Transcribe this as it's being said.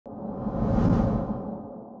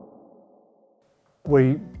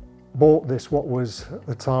We bought this, what was at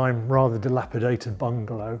the time rather dilapidated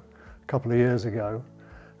bungalow a couple of years ago,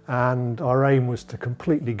 and our aim was to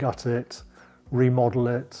completely gut it, remodel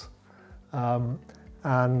it,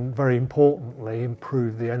 and very importantly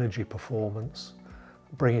improve the energy performance,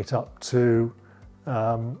 bring it up to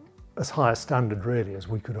as high a standard really as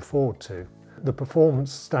we could afford to. The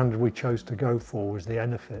performance standard we chose to go for was the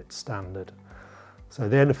EnerPhit standard. So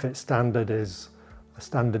the EnerPhit standard is a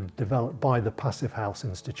standard developed by the Passive House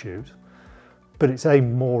Institute, but it's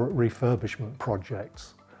aimed more at refurbishment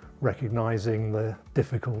projects, recognising the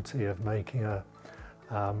difficulty of making a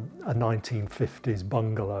 1950s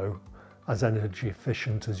bungalow as energy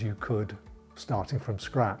efficient as you could starting from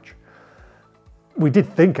scratch. We did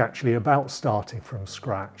think actually about starting from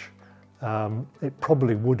scratch. It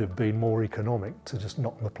probably would have been more economic to just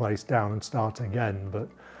knock the place down and start again, but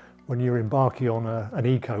when you're embarking on an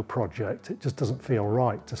eco project, it just doesn't feel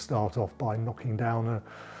right to start off by knocking down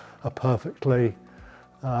a perfectly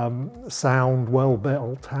sound,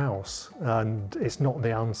 well-built house. And it's not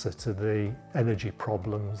the answer to the energy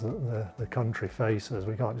problems that the country faces.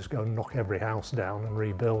 We can't just go and knock every house down and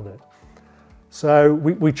rebuild it. So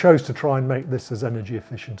we chose to try and make this as energy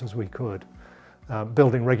efficient as we could.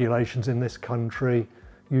 Building regulations in this country,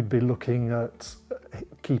 you'd be looking at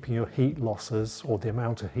keeping your heat losses, or the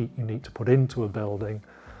amount of heat you need to put into a building,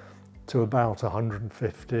 to about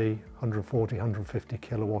 140, 150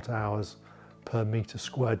 kilowatt hours per metre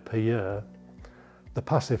squared per year. The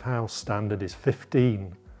Passive House standard is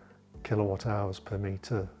 15 kilowatt hours per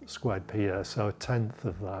metre squared per year, so a tenth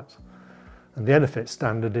of that. And the EnerPhit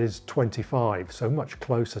standard is 25, so much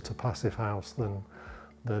closer to Passive House than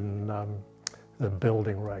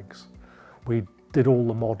building regs. We did all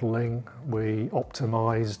the modelling, we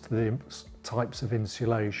optimised the types of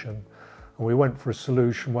insulation, and we went for a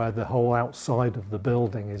solution where the whole outside of the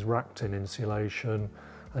building is wrapped in insulation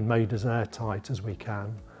and made as airtight as we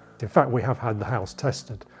can. In fact, we have had the house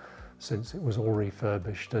tested since it was all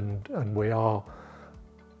refurbished, and we are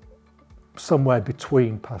somewhere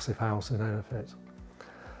between Passive House and EnerPhit.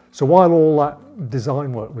 So while all that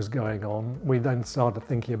design work was going on, we then started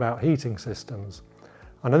thinking about heating systems.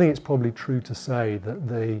 And I think it's probably true to say that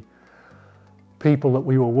the people that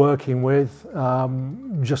we were working with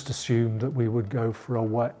just assumed that we would go for a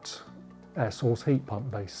wet air source heat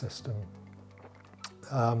pump based system.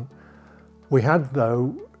 We had,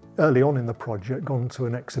 though, early on in the project, gone to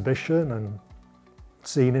an exhibition and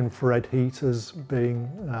seen infrared heaters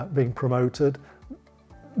being promoted.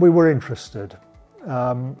 We were interested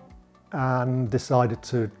and decided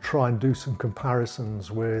to try and do some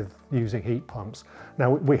comparisons with using heat pumps.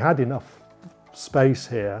 Now, we had enough space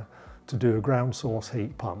here to do a ground source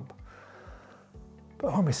heat pump,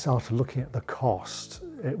 but when we started looking at the cost,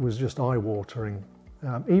 it was just eye-watering.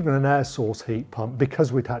 Even an air source heat pump,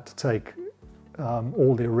 because we'd had to take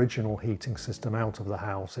all the original heating system out of the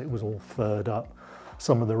house, it was all furred up.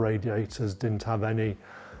 Some of the radiators didn't have any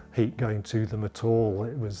heat going to them at all.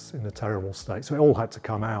 It was in a terrible state, so it all had to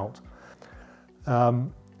come out.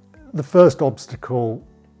 The first obstacle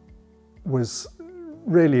was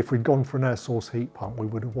really, if we'd gone for an air source heat pump, we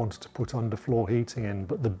would have wanted to put underfloor heating in,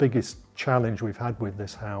 but the biggest challenge we've had with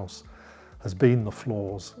this house has been the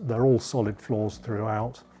floors. They're all solid floors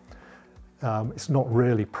throughout. It's not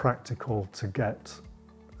really practical to get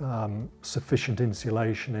sufficient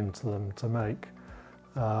insulation into them to make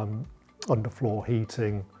underfloor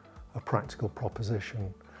heating a practical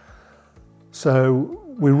proposition. So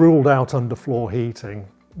we ruled out underfloor heating,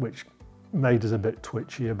 which made us a bit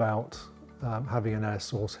twitchy about having an air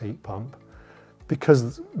source heat pump.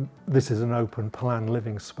 Because this is an open plan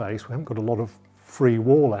living space, we haven't got a lot of free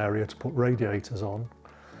wall area to put radiators on.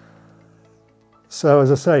 So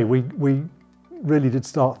as I say, we really did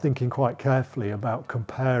start thinking quite carefully about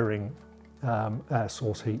comparing air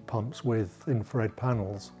source heat pumps with infrared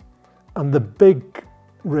panels. And the big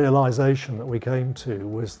realisation that we came to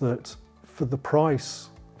was that for the price,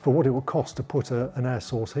 for what it would cost to put an air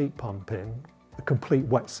source heat pump in, a complete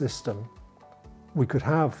wet system, we could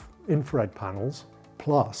have infrared panels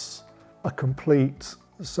plus a complete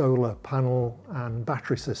solar panel and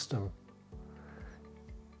battery system.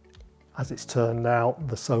 As it's turned out,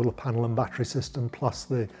 the solar panel and battery system plus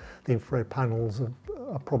the infrared panels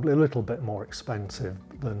are probably a little bit more expensive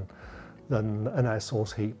than an air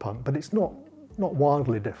source heat pump, but it's not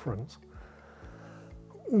wildly different.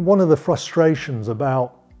 One of the frustrations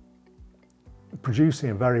about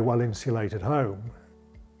producing a very well insulated home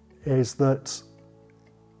is that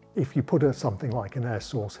if you put something like an air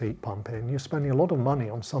source heat pump in, you're spending a lot of money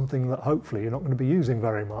on something that hopefully you're not going to be using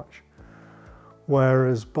very much.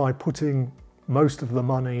 Whereas by putting most of the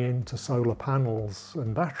money into solar panels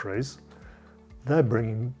and batteries, they're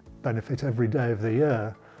bringing benefit every day of the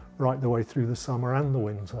year, right the way through the summer and the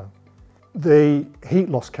winter. The heat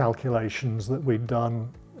loss calculations that we'd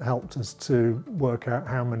done helped us to work out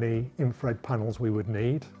how many infrared panels we would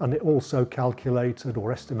need, and it also calculated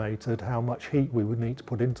or estimated how much heat we would need to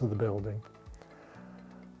put into the building.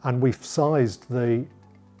 And we've sized the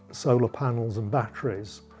solar panels and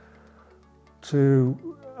batteries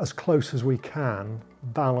to, as close as we can,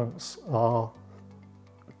 balance our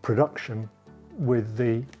production with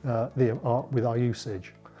with our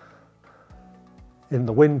usage. In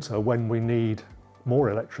the winter, when we need more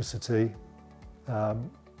electricity,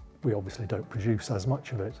 we obviously don't produce as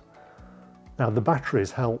much of it. Now, the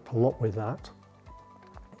batteries help a lot with that.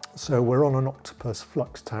 So we're on an Octopus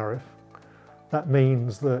flux tariff. That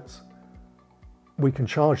means that we can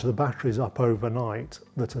charge the batteries up overnight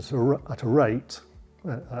that at a rate,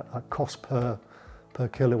 a cost per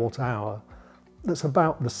kilowatt hour, that's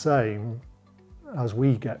about the same as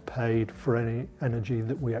we get paid for any energy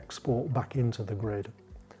that we export back into the grid.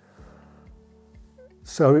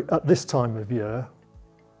 So at this time of year,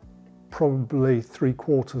 probably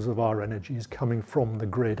 3/4 of our energy is coming from the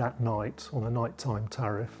grid at night on a nighttime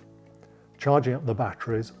tariff, charging up the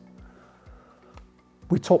batteries.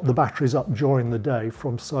 We top the batteries up during the day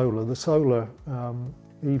from solar. The solar,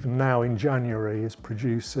 even now in January, is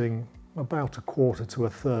producing about 1/4 to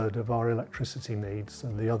 1/3 of our electricity needs,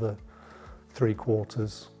 and the other 3/4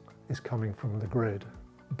 is coming from the grid,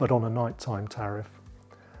 but on a nighttime tariff.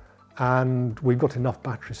 And we've got enough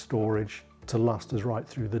battery storage to last us right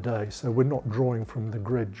through the day, so we're not drawing from the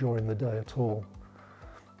grid during the day at all,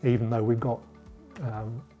 even though we've got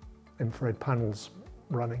infrared panels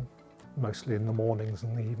running, mostly in the mornings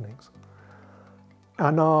and the evenings.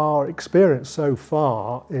 And our experience so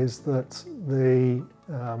far is that the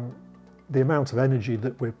amount of energy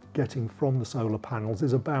that we're getting from the solar panels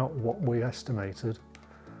is about what we estimated.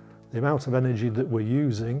 The amount of energy that we're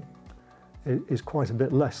using is quite a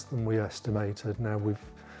bit less than we estimated. Now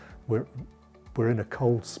we're in a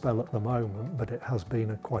cold spell at the moment, but it has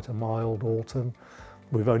been quite a mild autumn.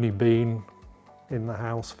 We've only been in the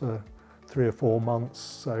house for 3 or 4 months,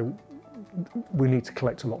 so we need to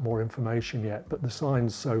collect a lot more information yet, but the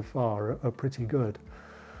signs so far are pretty good.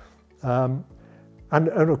 And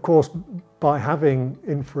of course, by having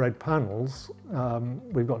infrared panels,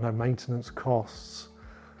 we've got no maintenance costs.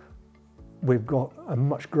 We've got a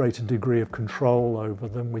much greater degree of control over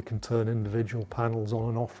them. We can turn individual panels on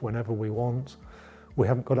and off whenever we want. We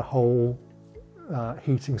haven't got a whole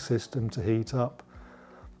heating system to heat up.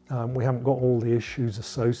 We haven't got all the issues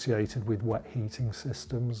associated with wet heating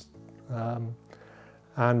systems.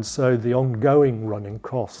 And so the ongoing running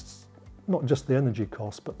costs, not just the energy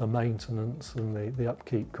costs, but the maintenance and the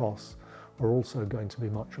upkeep costs are also going to be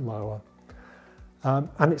much lower.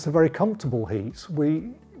 And it's a very comfortable heat.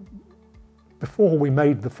 Before we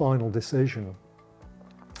made the final decision,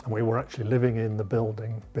 and we were actually living in the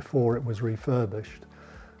building before it was refurbished,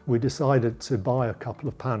 we decided to buy a couple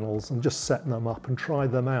of panels and just set them up and try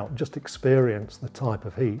them out, just experience the type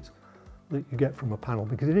of heat that you get from a panel,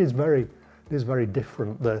 because it is very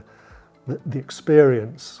different, the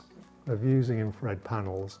experience of using infrared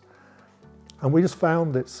panels. And we just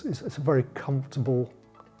found it's a very comfortable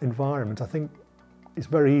environment. I think it's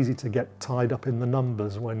very easy to get tied up in the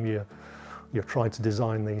numbers when you're trying to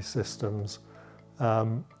design these systems.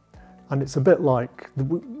 And it's a bit like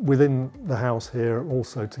within the house here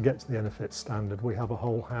also, to get to the EnerPhit standard, we have a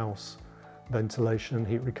whole house ventilation and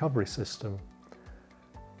heat recovery system.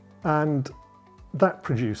 And that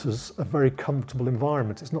produces a very comfortable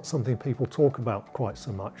environment. It's not something people talk about quite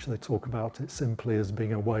so much. They talk about it simply as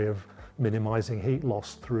being a way of minimizing heat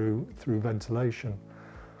loss through ventilation.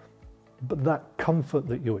 But that comfort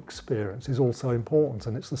that you experience is also important,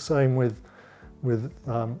 and it's the same with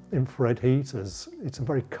infrared heaters. It's a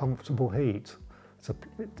very comfortable heat.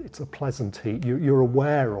 It's a pleasant heat. You're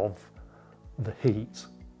aware of the heat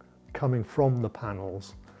coming from the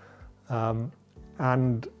panels,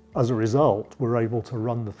 and as a result, we're able to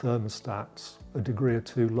run the thermostats a degree or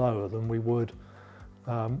two lower than we would,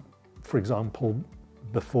 for example,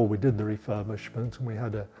 before we did the refurbishment and we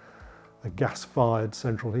had a gas-fired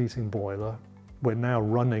central heating boiler. We're now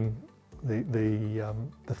running the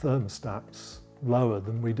thermostats lower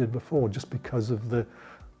than we did before, just because of the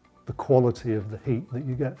quality of the heat that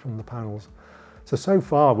you get from the panels. So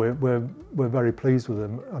far we're very pleased with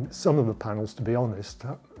them. And some of the panels, to be honest,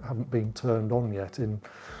 haven't been turned on yet in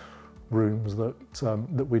rooms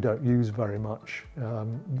that we don't use very much.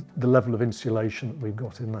 The level of insulation that we've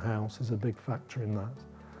got in the house is a big factor in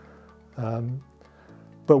that.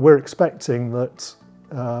 But we're expecting that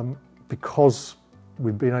because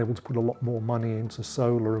we've been able to put a lot more money into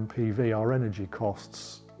solar and PV, our energy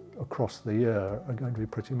costs across the year are going to be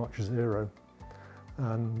pretty much zero.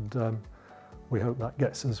 And we hope that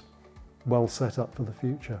gets us well set up for the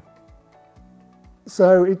future.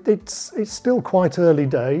 So it's still quite early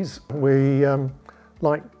days. We,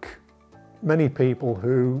 like many people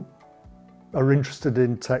who are interested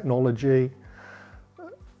in technology,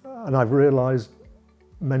 and I've realised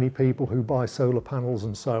many people who buy solar panels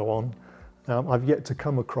and so on, I've yet to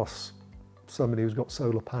come across somebody who's got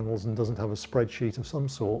solar panels and doesn't have a spreadsheet of some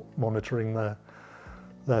sort monitoring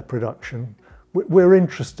their production. We're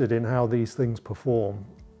interested in how these things perform,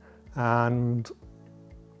 and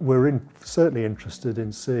we're certainly interested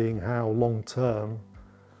in seeing how long-term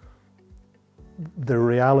the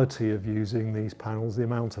reality of using these panels, the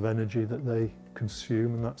amount of energy that they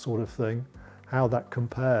consume and that sort of thing, how that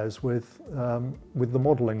compares with the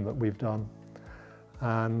modelling that we've done.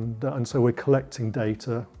 And so we're collecting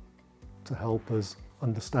data to help us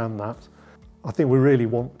understand that. I think we really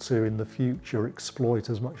want to, in the future, exploit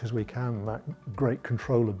as much as we can that great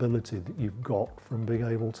controllability that you've got from being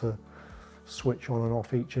able to switch on and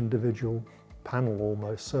off each individual panel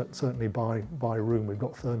almost. Certainly by room, we've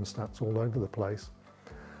got thermostats all over the place.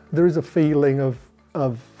 There is a feeling of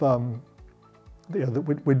that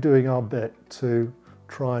we're doing our bit to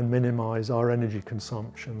try and minimise our energy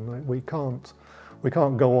consumption. We can't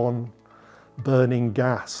go on burning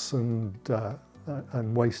gas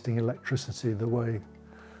and wasting electricity the way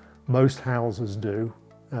most houses do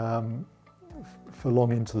for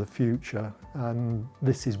long into the future. And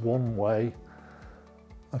this is one way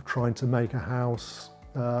of trying to make a house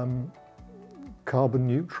carbon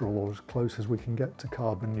neutral, or as close as we can get to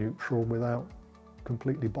carbon neutral without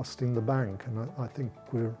completely busting the bank. And I think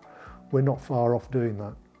we're not far off doing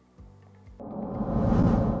that.